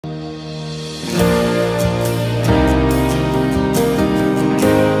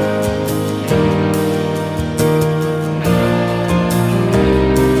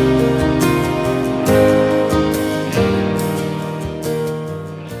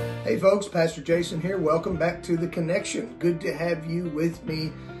Hey folks, Pastor Jason here. Welcome back to The Connection. Good to have you with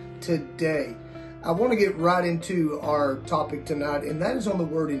me today. I want to get right into our topic tonight, and that is on the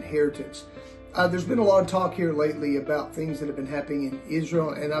word inheritance. There's been a lot of talk here lately about things that have been happening in Israel,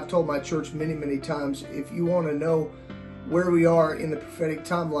 and I've told my church many times, if you want to know where we are in the prophetic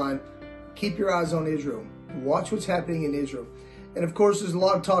timeline, keep your eyes on Israel. Watch what's happening in Israel. And of course, there's a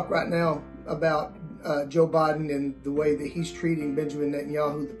lot of talk right now about Joe Biden and the way that he's treating Benjamin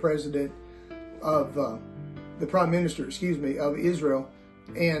Netanyahu, the president of the prime minister, of Israel.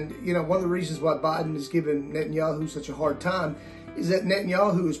 And, you know, one of the reasons why Biden is giving Netanyahu such a hard time is that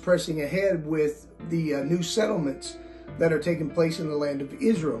Netanyahu is pressing ahead with the new settlements that are taking place in the land of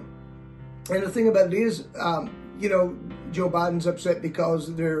Israel. And the thing about it is, Joe Biden's upset because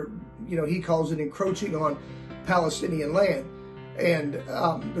he calls it encroaching on Palestinian land. And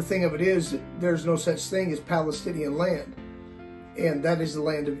the thing of it is, there's no such thing as Palestinian land. And that is the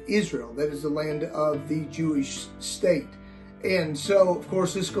land of Israel. That is the land of the Jewish state. And so, of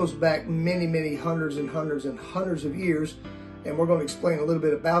course, this goes back many hundreds of years. And we're going to explain a little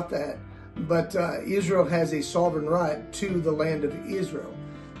bit about that. But Israel has a sovereign right to the land of Israel.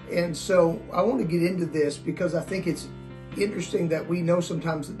 And so I want to get into this because I think it's interesting that we know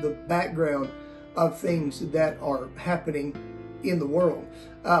sometimes the background of things that are happening in the world.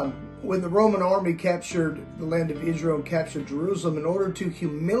 When the Roman army captured the land of Israel and captured Jerusalem, in order to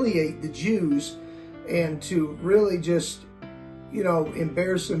humiliate the Jews and to really just,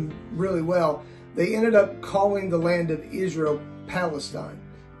 embarrass them really well, they ended up calling the land of Israel Palestine.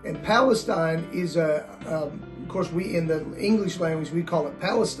 And Palestine is of course, we in the English language, we call it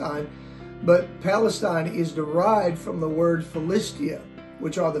Palestine, but Palestine is derived from the word Philistia,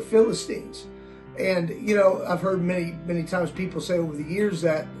 which are the Philistines. And, I've heard many times people say over the years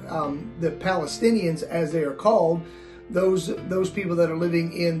that the Palestinians, as they are called, those people that are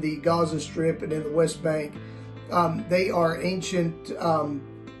living in the Gaza Strip and in the West Bank, they are ancient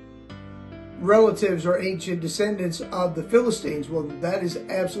relatives or ancient descendants of the Philistines. Well, that is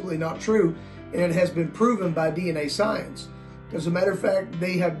absolutely not true, and it has been proven by DNA science. As a matter of fact,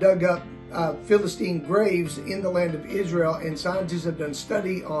 they have dug up Philistine graves in the land of Israel, and scientists have done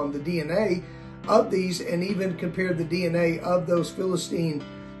study on the DNA of these and even compared the DNA of those Philistine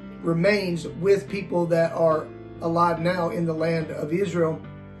remains with people that are alive now in the land of Israel,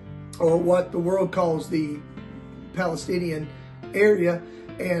 or what the world calls the Palestinian area.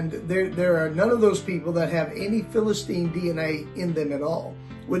 And there are none of those people that have any Philistine DNA in them at all.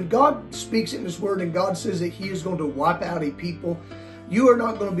 When God speaks in His Word and God says that He is going to wipe out a people, you are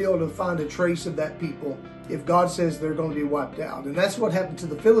not going to be able to find a trace of that people if God says they're going to be wiped out. And that's what happened to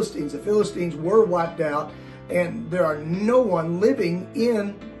the Philistines. The Philistines were wiped out, and there are no one living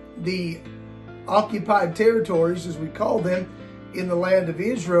in the occupied territories, as we call them, in the land of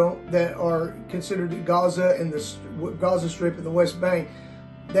Israel that are considered Gaza and the Gaza Strip and the West Bank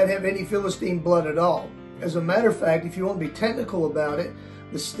that have any Philistine blood at all. As a matter of fact, if you want to be technical about it,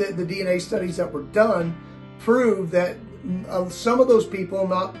 the DNA studies that were done prove that some of those people,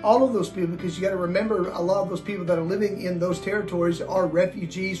 not all of those people, because you got to remember a lot of those people that are living in those territories are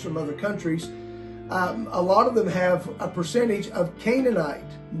refugees from other countries. A lot of them have a percentage of Canaanite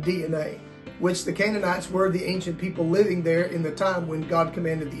DNA, which the Canaanites were the ancient people living there in the time when God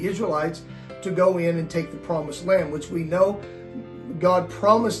commanded the Israelites to go in and take the promised land, which we know God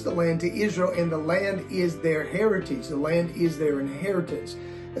promised the land to Israel, and the land is their heritage. The land is their inheritance.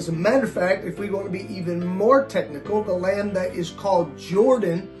 As a matter of fact, if we want to be even more technical, the land that is called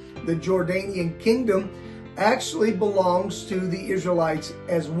Jordan, the Jordanian kingdom, actually belongs to the Israelites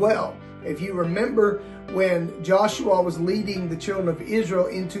as well. If you remember when Joshua was leading the children of Israel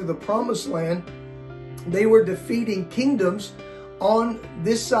into the promised land, they were defeating kingdoms on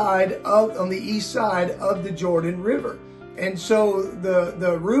this side on the east side of the Jordan River. And so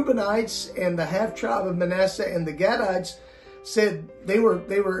the Reubenites and the half tribe of Manasseh and the Gadites said they were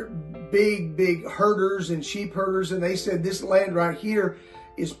big herders and sheep herders, and they said, this land right here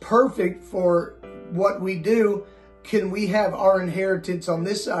is perfect for what we do. Can we have our inheritance on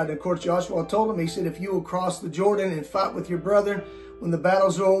this side? And of course, Joshua told them, he said, if you will cross the Jordan and fight with your brethren, when the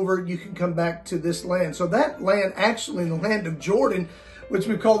battles are over, you can come back to this land. So that land, actually, in the land of Jordan, which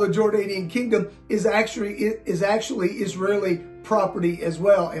we call the Jordanian kingdom, is actually Israeli property as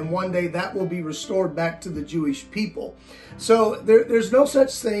well. And one day that will be restored back to the Jewish people. So there's no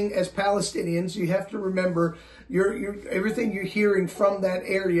such thing as Palestinians. You have to remember, everything you're hearing from that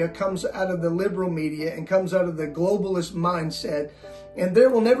area comes out of the liberal media and comes out of the globalist mindset. And there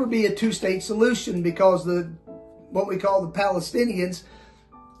will never be a two-state solution, because what we call the Palestinians,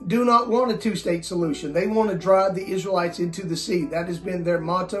 do not want a two-state solution. They want to drive the Israelites into the sea. That has been their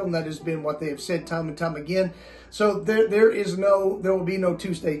motto, and that has been what they have said time and time again. So there will be no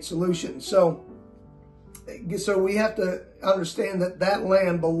two-state solution. So we have to understand that that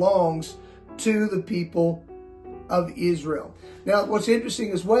land belongs to the people of Israel. Now, what's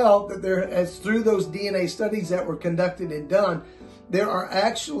interesting as well, that as through those DNA studies that were conducted and done, there are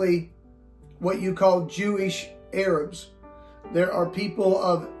actually what you call Jewish Arabs. There are people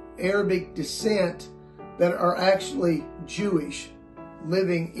of Arabic descent that are actually Jewish,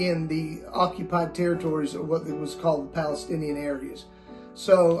 living in the occupied territories of what was called the Palestinian areas.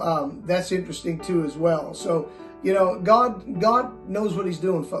 So that's interesting too as well. So, you know, God knows what he's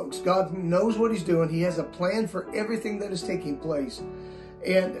doing, folks. God knows what he's doing. He has a plan for everything that is taking place.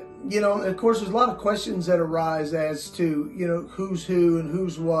 And, you know, of course, there's a lot of questions that arise as to, you know, who's who and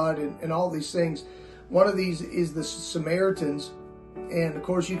who's what and all these things. One of these is the Samaritans. And, of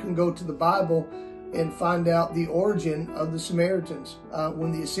course, you can go to the Bible and find out the origin of the Samaritans.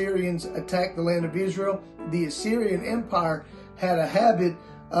 When the Assyrians attacked the land of Israel, the Assyrian Empire had a habit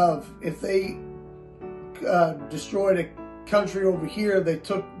of, if they destroyed a country over here, they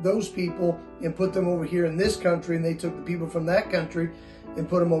took those people and put them over here in this country, and they took the people from that country and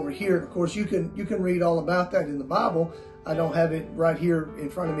put them over here. Of course, you can read all about that in the Bible. I don't have it right here in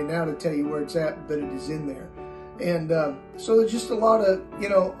front of me now to tell you where it's at, but it is in there. And so there's just a lot of, you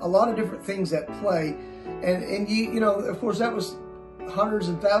know, a lot of different things at play. And you know, of course, that was hundreds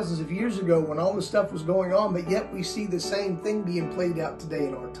and thousands of years ago when all this stuff was going on, but yet we see the same thing being played out today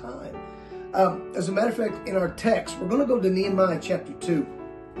in our time. As a matter of fact, in our text, we're going to go to Nehemiah chapter 2,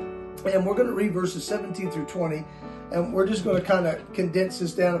 and we're going to read verses 17 through 20, and we're just going to kind of condense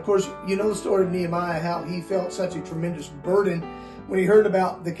this down. Of course, you know the story of Nehemiah, how he felt such a tremendous burden when he heard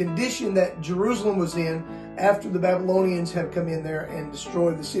about the condition that Jerusalem was in after the Babylonians had come in there and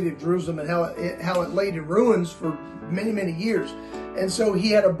destroyed the city of Jerusalem, and how it laid in ruins for many, many years. And so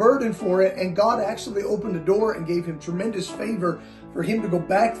he had a burden for it, and God actually opened the door and gave him tremendous favor for him to go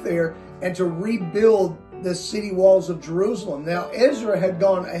back there and to rebuild the city walls of Jerusalem. Now, Ezra had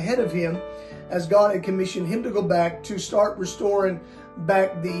gone ahead of him as God had commissioned him to go back to start restoring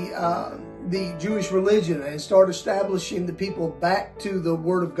back the Jewish religion and start establishing the people back to the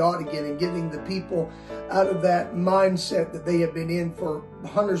Word of God again, and getting the people out of that mindset that they have been in for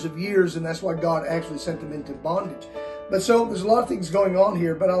hundreds of years, and that's why God actually sent them into bondage. But so there's a lot of things going on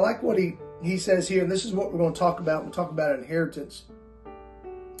here, but I like what he says here, and this is what we're going to talk about. We'll talk about inheritance.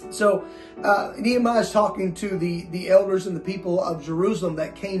 So Nehemiah is talking to the elders and the people of Jerusalem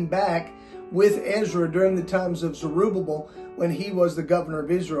that came back with Ezra during the times of Zerubbabel when he was the governor of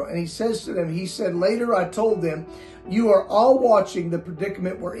Israel. And he says to them, he said, "Later I told them, you are all watching the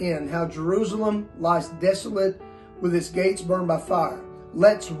predicament we're in, how Jerusalem lies desolate with its gates burned by fire.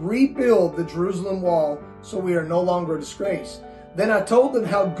 Let's rebuild the Jerusalem wall so we are no longer a disgrace. Then I told them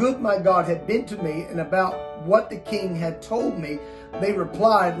how good my God had been to me and about what the king had told me. They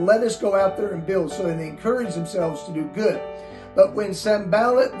replied, let us go out there and build." So they encouraged themselves to do good. But when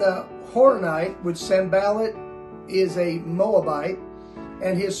Sanballat the Horonite, which Sanballat is a Moabite,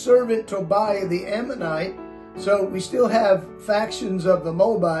 and his servant Tobiah the Ammonite, so we still have factions of the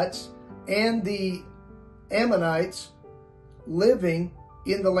Moabites and the Ammonites living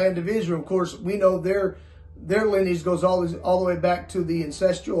in the land of Israel. Of course, we know their lineage goes all the way back to the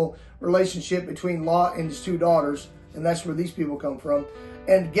ancestral relationship between Lot and his two daughters, and that's where these people come from.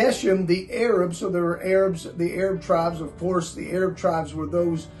 And Geshem, the Arabs, so there were Arabs, the Arab tribes. Of course, the Arab tribes were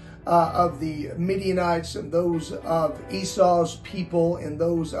those of the Midianites and those of Esau's people and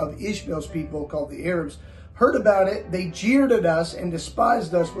those of Ishmael's people, called the Arabs, heard about it. They jeered at us and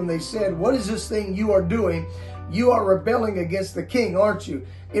despised us when they said, "What is this thing you are doing? You are rebelling against the king, aren't you?"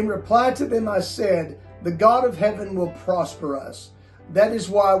 In reply to them, I said, "The God of heaven will prosper us. That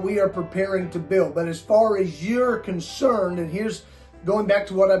is why we are preparing to build. But as far as you're concerned," and here's going back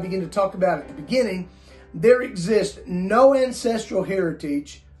to what I began to talk about at the beginning, "there exists no ancestral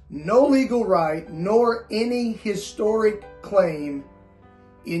heritage, no legal right, nor any historic claim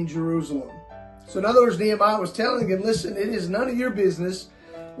in Jerusalem." So in other words, Nehemiah was telling him, listen, it is none of your business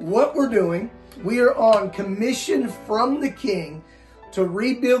what we're doing. We are on commission from the king to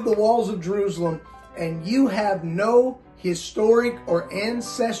rebuild the walls of Jerusalem, and you have no historic or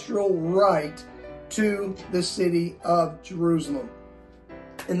ancestral right to the city of Jerusalem.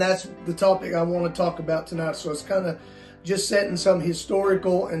 And that's the topic I want to talk about tonight. So it's kind of just setting some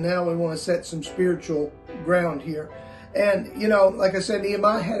historical, and now we want to set some spiritual ground here. And, you know, like I said,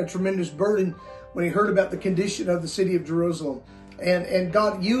 Nehemiah had a tremendous burden when he heard about the condition of the city of Jerusalem. And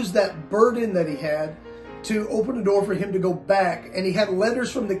God used that burden that he had to open the door for him to go back. And he had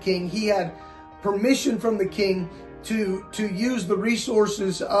letters from the king. He had permission from the king to use the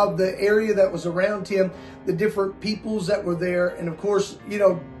resources of the area that was around him, the different peoples that were there. And of course,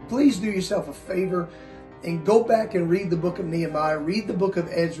 please do yourself a favor and go back and read the book of Nehemiah, read the book of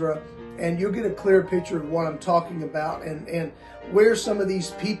Ezra, and you'll get a clear picture of what I'm talking about and where some of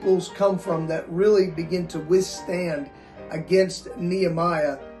these peoples come from that really begin to withstand against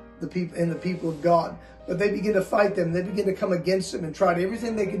Nehemiah, the people of God. But they begin to fight them. They begin to come against them and try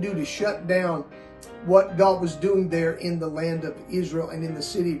everything they could do to shut down what God was doing there in the land of Israel and in the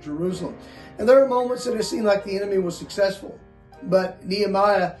city of Jerusalem. And there are moments that it seemed like the enemy was successful. But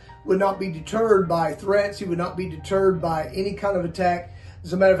Nehemiah would not be deterred by threats. He would not be deterred by any kind of attack.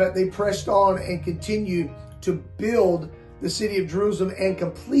 As a matter of fact, they pressed on and continued to build the city of Jerusalem and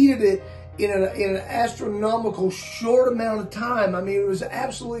completed it in an astronomical short amount of time. I mean, it was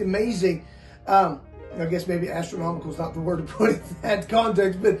absolutely amazing. I guess maybe astronomical is not the word to put it in that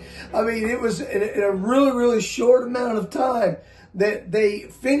context, but I mean, it was in a really, really short amount of time that they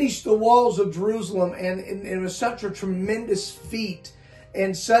finished the walls of Jerusalem, and it was such a tremendous feat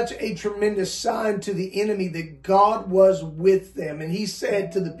and such a tremendous sign to the enemy that God was with them. And he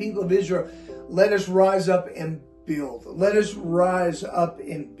said to the people of Israel, let us rise up and build. Let us rise up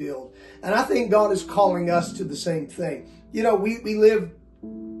and build. And I think God is calling us to the same thing. We live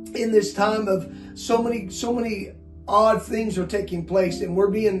in this time of so many odd things are taking place, and we're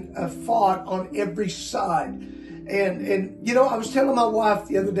being fought on every side. And I was telling my wife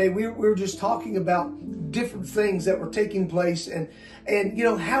the other day, we were just talking about different things that were taking place and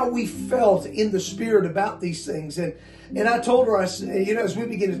how we felt in the spirit about these things. And I told her, I said, as we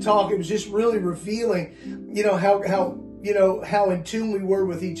began to talk, it was just really revealing, how in tune we were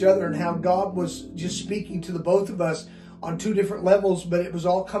with each other and how God was just speaking to the both of us on two different levels, but it was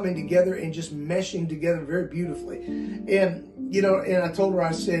all coming together and just meshing together very beautifully. And, and I told her,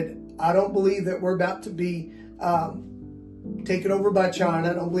 I said, I don't believe that we're about to be taken over by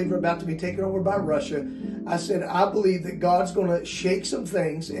China. I don't believe we're about to be taken over by Russia. I said, I believe that God's going to shake some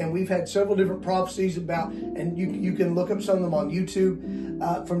things, and we've had several different prophecies about, and you can look up some of them on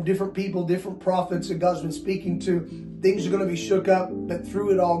YouTube from different people, different prophets that God's been speaking to. Things are going to be shook up, but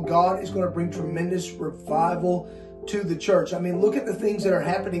through it all, God is going to bring tremendous revival to the church. I mean, look at the things that are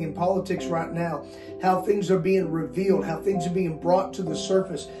happening in politics right now, how things are being revealed, how things are being brought to the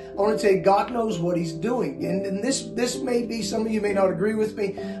surface. I want to tell you, God knows what he's doing. And this may be, some of you may not agree with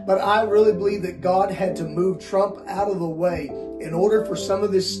me, but I really believe that God had to move Trump out of the way in order for some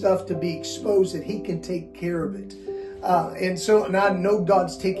of this stuff to be exposed, that he can take care of it. And I know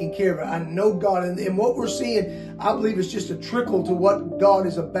God's taking care of it. I know God, and what we're seeing, I believe, is just a trickle to what God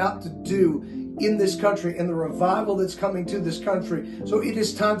is about to do in this country and the revival that's coming to this country. So it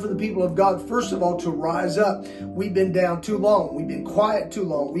is time for the people of God, first of all, to rise up. We've been down too long. We've been quiet too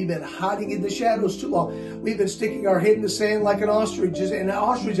long. We've been hiding in the shadows too long. We've been sticking our head in the sand like an ostrich. And an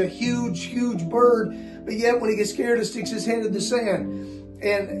ostrich is a huge, huge bird, but yet when he gets scared, it sticks his head in the sand.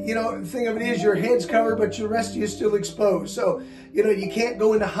 And, the thing of it is, your head's covered, but your rest of you is still exposed. So, you can't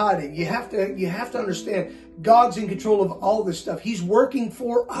go into hiding. You have to understand God's in control of all this stuff. He's working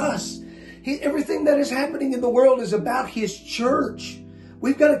for us. Everything that is happening in the world is about his church.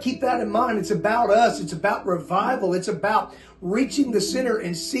 We've got to keep that in mind. It's about us. It's about revival. It's about reaching the sinner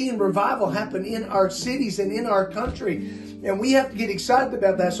and seeing revival happen in our cities and in our country. And we have to get excited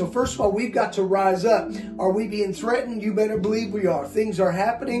about that. So first of all, we've got to rise up. Are we being threatened? You better believe we are. Things are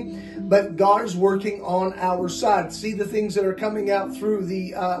happening, but God is working on our side. See the things that are coming out through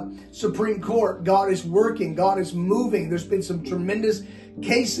the Supreme Court. God is working. God is moving. There's been some tremendous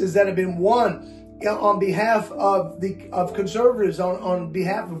cases that have been won on behalf of conservatives, on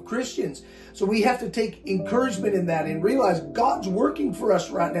behalf of Christians. So we have to take encouragement in that and realize God's working for us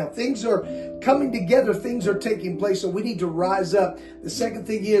right now. Things are coming together. Things are taking place. So we need to rise up. The second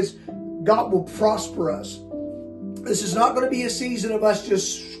thing is God will prosper us. This is not going to be a season of us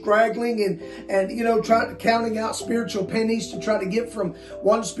just straggling and counting out spiritual pennies to try to get from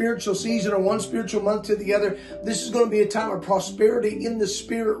one spiritual season or one spiritual month to the other. This is going to be a time of prosperity in the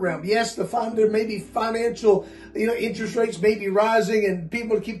spirit realm. Yes, there may be financial, interest rates may be rising, and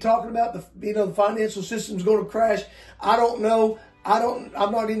people keep talking about the financial system's going to crash. I don't know.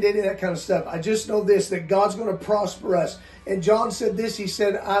 I'm not into any of that kind of stuff. I just know this, that God's going to prosper us. And John said this, he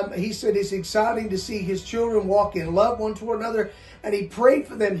said it's exciting to see his children walk in love one toward another. And he prayed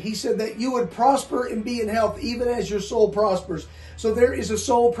for them. He said that you would prosper and be in health, even as your soul prospers. So there is a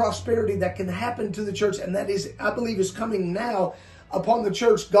soul prosperity that can happen to the church. And that is, I believe, is coming now upon the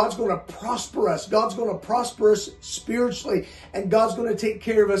church, God's going to prosper us. God's going to prosper us spiritually, and God's going to take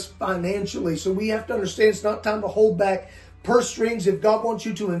care of us financially. So we have to understand it's not time to hold back purse strings. If God wants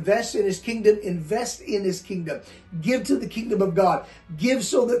you to invest in His kingdom, invest in His kingdom. Give to the kingdom of God. Give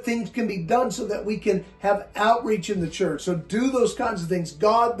so that things can be done, so that we can have outreach in the church. So do those kinds of things.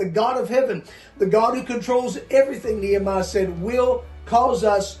 God, the God of heaven, the God who controls everything, Nehemiah said, will cause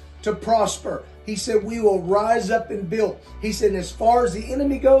us to prosper. He said, we will rise up and build. He said, as far as the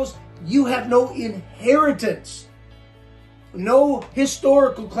enemy goes, you have no inheritance, no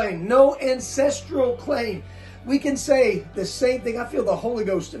historical claim, no ancestral claim. We can say the same thing. I feel the Holy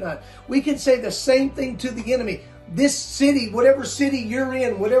Ghost tonight. We can say the same thing to the enemy. This city, whatever city you're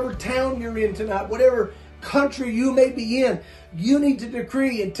in, whatever town you're in tonight, whatever country you may be in, you need to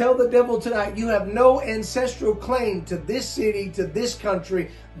decree and tell the devil tonight, you have no ancestral claim to this city, to this country.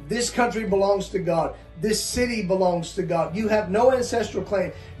 This country belongs to God. This city belongs to God. You have no ancestral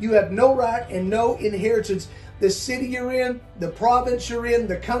claim. You have no right and no inheritance. The city you're in, the province you're in,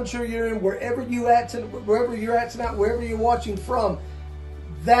 the country you're in, wherever you're at tonight, wherever you're watching from,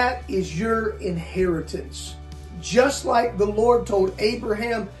 that is your inheritance. Just like the Lord told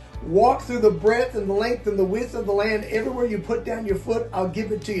Abraham, walk through the breadth and the length and the width of the land. Everywhere you put down your foot, I'll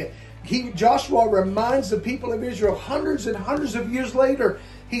give it to you. Joshua reminds the people of Israel hundreds and hundreds of years later,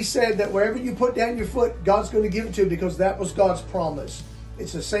 he said that wherever you put down your foot, God's going to give it to you, because that was God's promise.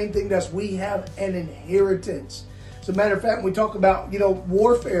 It's the same thing that we have an inheritance. As a matter of fact, when we talk about,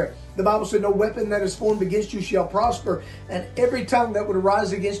 warfare, the Bible said, no weapon that is formed against you shall prosper, and every tongue that would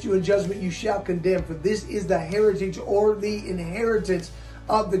arise against you in judgment you shall condemn. For this is the heritage or the inheritance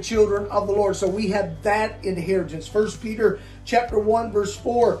of the children of the Lord. So we have that inheritance. 1 Peter chapter 1 verse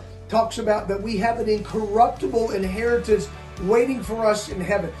 4 talks about that we have an incorruptible inheritance waiting for us in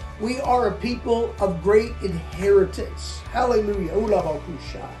heaven. We are a people of great inheritance. Hallelujah.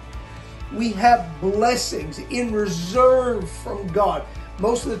 We have blessings in reserve from God.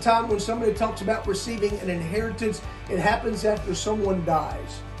 Most of the time when somebody talks about receiving an inheritance, it happens after someone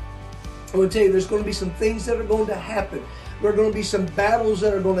dies. I will tell you, there's going to be some things that are going to happen. There are going to be some battles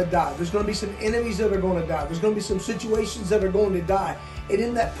that are going to die. There's going to be some enemies that are going to die. There's going to be some situations that are going to die. And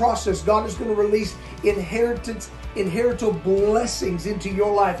in that process, God is going to release inheritable blessings into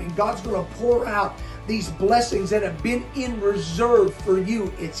your life. And God's going to pour out these blessings that have been in reserve for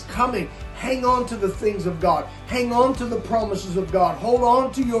you. It's coming. Hang on to the things of God. Hang on to the promises of God. Hold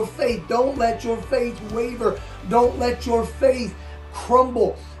on to your faith. Don't let your faith waver. Don't let your faith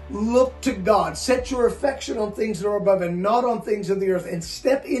crumble. Look to God. Set your affection on things that are above and not on things of the earth, and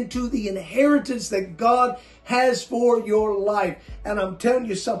step into the inheritance that God has for your life. And I'm telling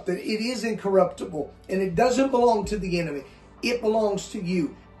you something, it is incorruptible, and it doesn't belong to the enemy. It belongs to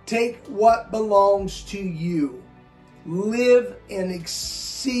you. Take what belongs to you. Live and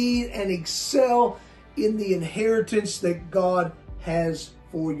exceed and excel in the inheritance that God has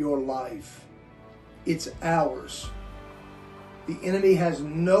for your life. It's ours. The enemy has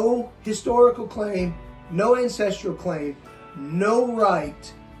no historical claim, no ancestral claim, no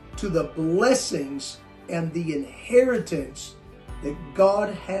right to the blessings and the inheritance that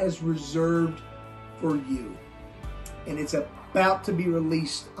God has reserved for you. And it's about to be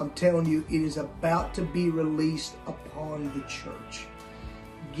released. I'm telling you, it is about to be released upon the church.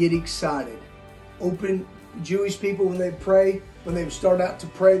 Get excited. Open Jewish people, when they pray, when they would start out to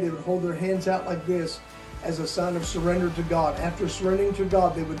pray, they would hold their hands out like this as a sign of surrender to God. After surrendering to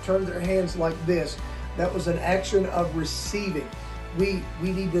God, they would turn their hands like this. That was an action of receiving. We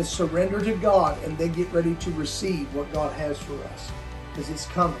need to surrender to God and then get ready to receive what God has for us, because it's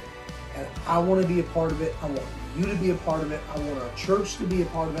coming. And I want to be a part of it. I want you to be a part of it. I want our church to be a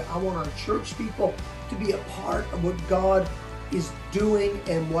part of it. I want our church people to be a part of what God is doing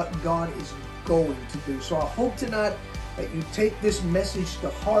and what God is going to do. So I hope tonight that you take this message to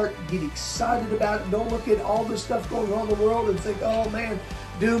heart, get excited about it. Don't look at all this stuff going on in the world and think, oh man,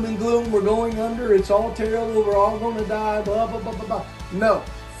 doom and gloom, we're going under, it's all terrible, we're all going to die, blah, blah, blah, blah, blah. No,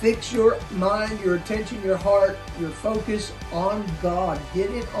 fix your mind, your attention, your heart, your focus on God.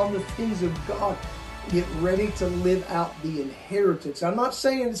 Get it on the things of God. Get ready to live out the inheritance. I'm not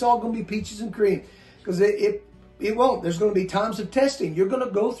saying it's all going to be peaches and cream, because it won't. There's going to be times of testing. You're going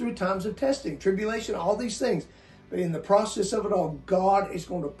to go through times of testing, tribulation, all these things. But in the process of it all, God is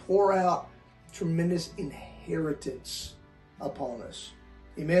going to pour out tremendous inheritance upon us.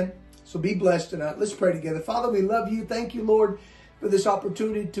 Amen? So be blessed tonight. Let's pray together. Father, we love you. Thank you, Lord, for this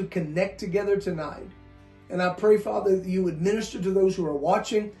opportunity to connect together tonight. And I pray, Father, that you would minister to those who are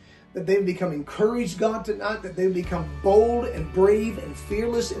watching, that they would become encouraged, God, tonight, that they would become bold and brave and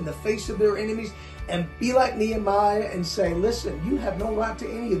fearless in the face of their enemies, and be like Nehemiah and say, listen, you have no right to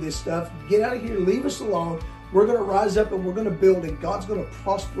any of this stuff. Get out of here. Leave us alone. We're going to rise up and we're going to build, and God's going to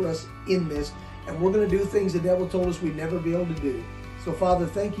prosper us in this, and we're going to do things the devil told us we'd never be able to do. So, Father,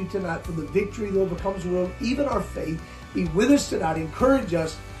 thank you tonight for the victory that overcomes the world, even our faith. Be with us tonight. Encourage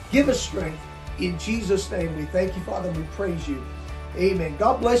us. Give us strength. In Jesus' name, we thank you, Father, and we praise you. Amen.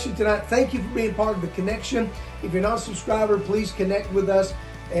 God bless you tonight. Thank you for being part of the connection. If you're not a subscriber, please connect with us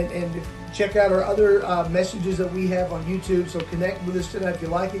and check out our other messages that we have on YouTube. So connect with us tonight. If you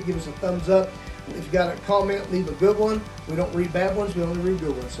like it, give us a thumbs up. If you've got a comment, leave a good one. We don't read bad ones. We only read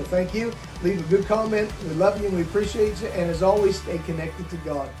good ones. So thank you. Leave a good comment. We love you and we appreciate you. And as always, stay connected to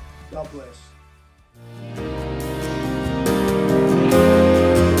God. God bless.